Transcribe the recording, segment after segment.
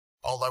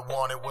All I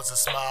wanted was a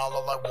smile,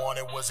 all I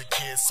wanted was a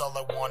kiss. All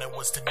I wanted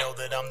was to know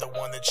that I'm the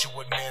one that you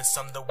would miss.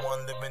 I'm the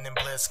one living in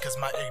bliss, cause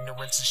my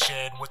ignorance is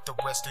shared with the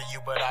rest of you.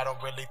 But I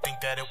don't really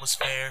think that it was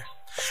fair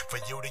for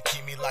you to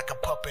keep me like a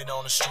puppet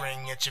on a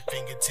string, at your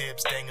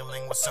fingertips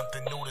dangling with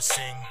something new to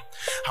sing.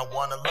 I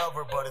wanna love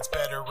her, but it's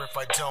better if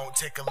I don't.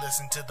 Take a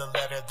listen to the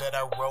letter that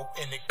I wrote,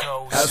 and it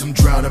goes: as I'm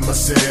drowning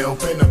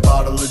myself in a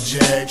bottle of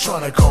Jack,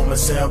 trying to calm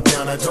myself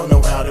down, I don't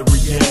know how to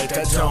react.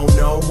 I don't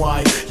know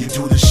why you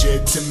do this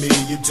shit to me.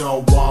 You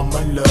don't want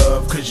my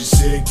love, cause you're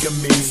sick of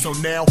me. So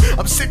now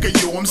I'm sick of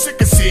you, I'm sick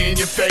of seeing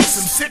your face,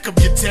 I'm sick of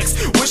your text,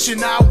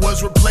 wishing I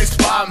was replaced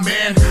by a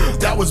man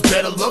that was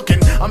better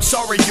looking. I'm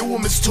sorry you were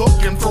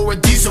mistaken for a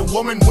decent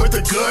woman with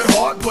a good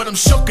heart, but I'm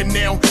shooken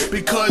now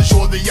because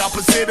you're the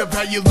opposite of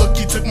how you look.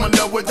 You took my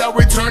love without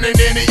returning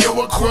any,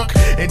 you're a crook,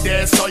 and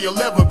that's all you'll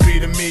ever be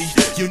to me.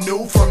 You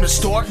knew from the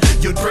start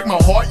you'd break my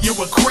heart, you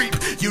a creep.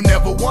 You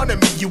never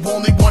wanted me, you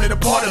only wanted a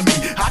part of me.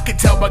 I could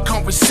tell by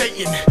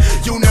conversating,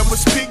 you never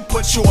speak,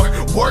 but you're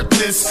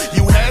worthless.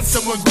 You had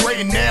someone great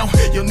and now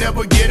you'll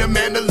never get a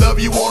man to love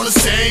you all the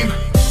same.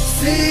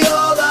 See,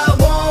 all I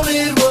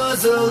wanted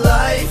was a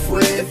life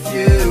with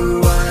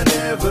you. I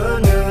never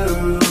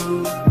knew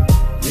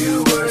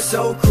you were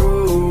so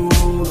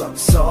cruel. I'm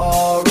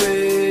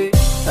sorry.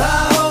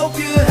 I hope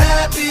you're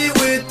happy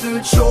with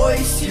the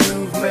choice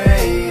you've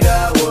made.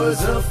 I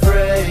was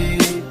afraid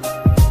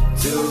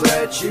to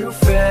let you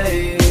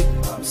fade.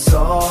 I'm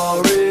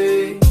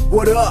sorry.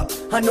 What up?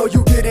 I know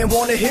you didn't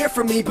want to hear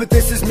from me, but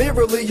this is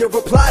merely a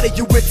reply to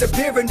you. It's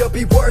appearing to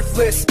be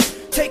worthless.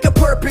 Take a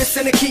purpose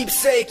and a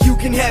keepsake. You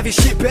can have your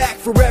shit back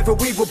forever.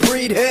 We will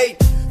breed hate.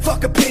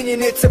 Fuck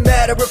opinion, it's a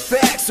matter of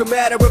fact. So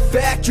matter of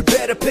fact, you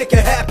better pick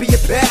a happier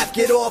path.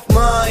 Get off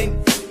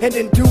mine, and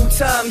in due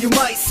time you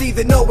might see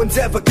that no one's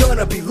ever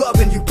gonna be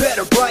loving you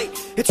better, right?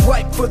 It's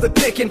ripe for the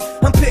picking,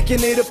 I'm picking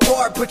it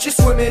apart. But you're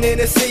swimming in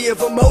a sea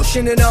of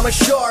emotion and I'm a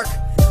shark.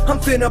 I'm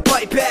finna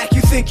bite back,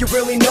 you think you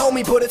really know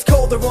me, but it's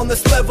colder on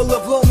this level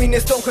of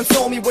loneliness. Don't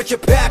console me with your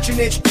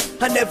patronage.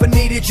 I never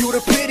needed you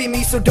to pity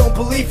me, so don't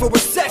believe for a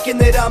second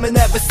that I'm in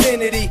that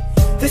vicinity.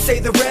 They say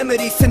the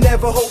remedy's to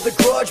never hold a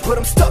grudge, but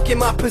I'm stuck in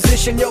my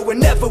position, yo, and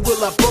never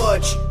will I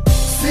budge.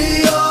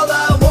 See, all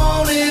I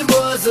wanted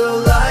was a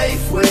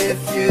life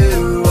with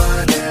you.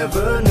 I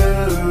never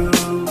knew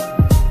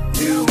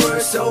you were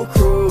so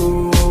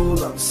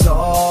cruel. I'm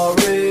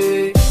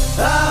sorry.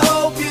 I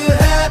hope you're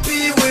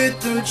happy with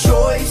the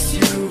choice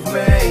you've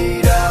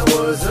made. I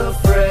was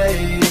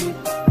afraid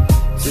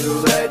to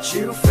let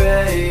you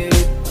fade.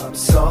 I'm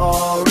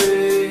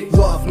sorry.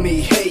 Love me,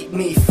 hate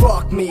me,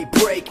 fuck me,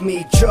 break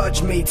me,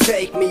 judge me,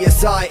 take me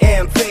as I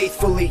am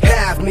faithfully.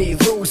 Have me,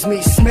 lose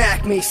me,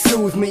 smack me,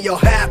 soothe me. I'll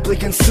happily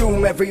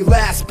consume every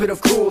last bit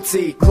of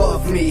cruelty.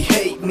 Love me,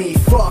 hate me,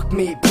 fuck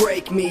me,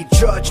 break me,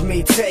 judge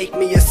me, take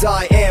me as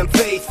I am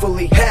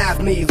faithfully.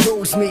 Have me,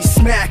 lose me,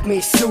 smack me,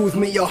 soothe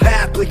me. I'll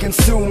happily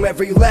consume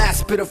every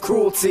last bit of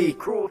cruelty.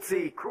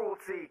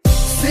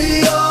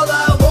 See, all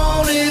I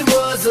wanted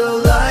was a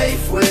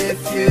life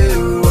with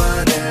you.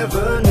 I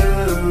never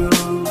knew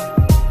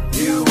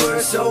you were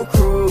so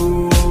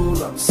cruel.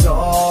 I'm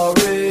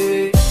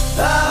sorry.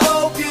 I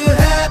hope you're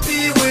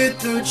happy with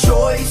the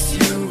choice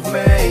you've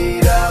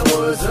made. I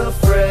was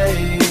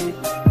afraid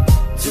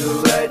to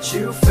let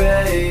you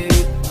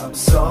fade. I'm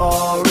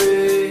sorry.